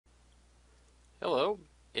Hello,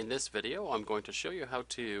 in this video I'm going to show you how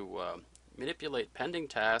to manipulate pending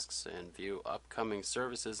tasks and view upcoming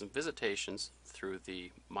services and visitations through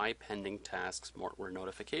the My Pending Tasks Mortware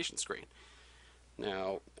notification screen.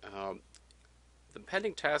 Now, the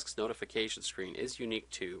Pending Tasks notification screen is unique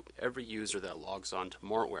to every user that logs on to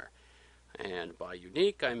Mortware. And by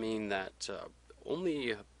unique, I mean that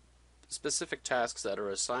only specific tasks that are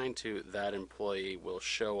assigned to that employee will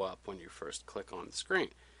show up when you first click on the screen.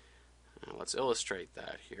 Now let's illustrate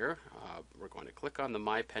that here. We're going to click on the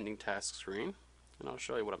My Pending Task screen, and I'll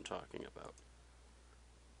show you what I'm talking about.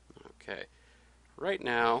 Okay, right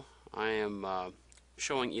now I am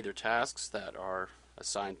showing either tasks that are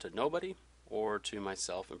assigned to nobody or to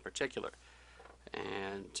myself in particular.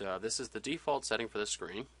 And this is the default setting for the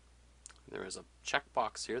screen. There is a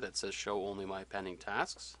checkbox here that says Show Only My Pending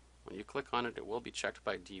Tasks. When you click on it, it will be checked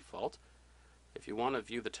by default. If you want to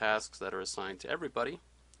view the tasks that are assigned to everybody,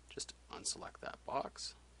 just unselect that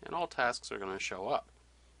box, and all tasks are going to show up.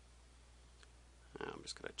 Now I'm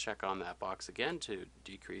just going to check on that box again to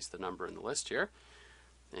decrease the number in the list here.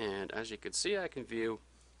 And as you can see, I can view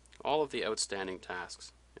all of the outstanding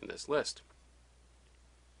tasks in this list.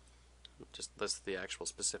 It just lists the actual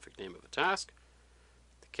specific name of the task,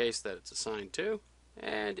 the case that it's assigned to,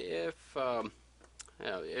 and if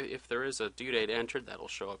there is a due date entered, that'll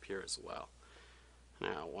show up here as well.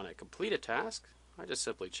 Now, when I complete a task, I just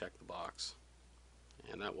simply check the box,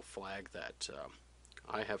 and that will flag that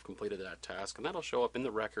I have completed that task, and that'll show up in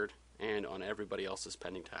the record and on everybody else's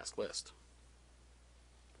pending task list.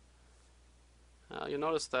 You'll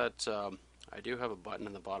notice that I do have a button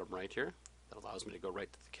in the bottom right here that allows me to go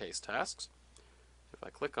right to the case tasks. If I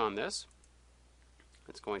click on this,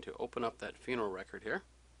 it's going to open up that funeral record here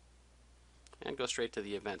and go straight to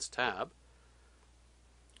the Events tab.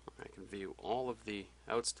 I can view all of the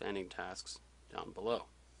outstanding tasks down below.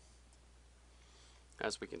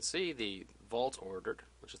 As we can see, the vault ordered,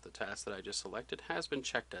 which is the task that I just selected, has been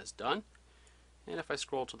checked as done. And if I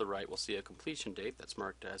scroll to the right, we'll see a completion date that's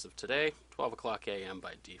marked as of today, 12 o'clock a.m.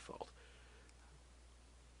 by default.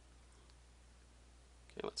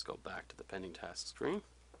 Okay, let's go back to the pending task screen.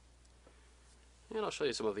 And I'll show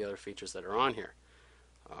you some of the other features that are on here.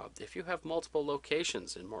 If you have multiple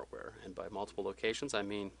locations in Mortware, and by multiple locations I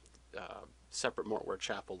mean separate Mortware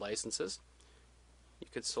Chapel licenses, you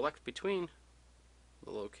could select between the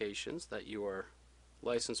locations that you are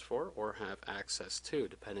licensed for or have access to,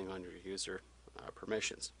 depending on your user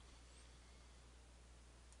permissions.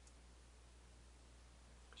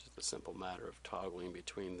 It's just a simple matter of toggling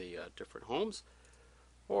between the different homes,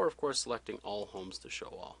 or of course selecting all homes to show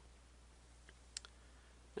all.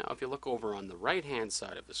 Now if you look over on the right hand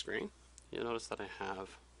side of the screen, you'll notice that I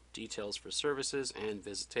have details for services and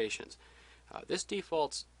visitations. This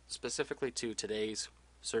defaults specifically to today's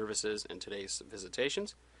services and today's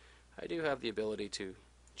visitations. I do have the ability to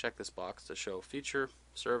check this box to show future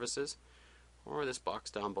services, or this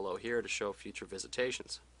box down below here to show future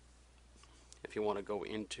visitations. If you want to go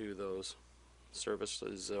into those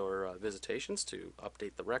services or visitations to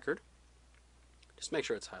update the record, just make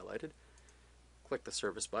sure it's highlighted. Click the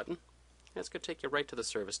Service button, and it's going to take you right to the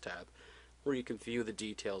Service tab, where you can view the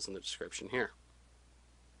details in the description here.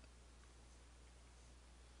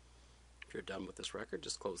 If you're done with this record,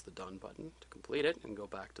 just close the Done button to complete it and go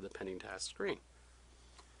back to the Pending Task screen.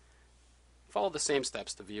 Follow the same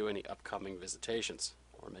steps to view any upcoming visitations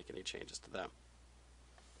or make any changes to them.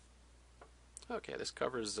 Okay, this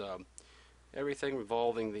covers everything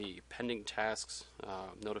involving the Pending Tasks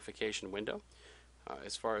notification window.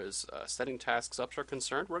 As far as setting tasks up are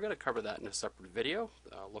concerned, we're going to cover that in a separate video.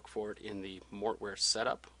 Look for it in the Mortware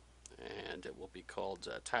setup, and it will be called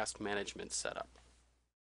Task Management Setup.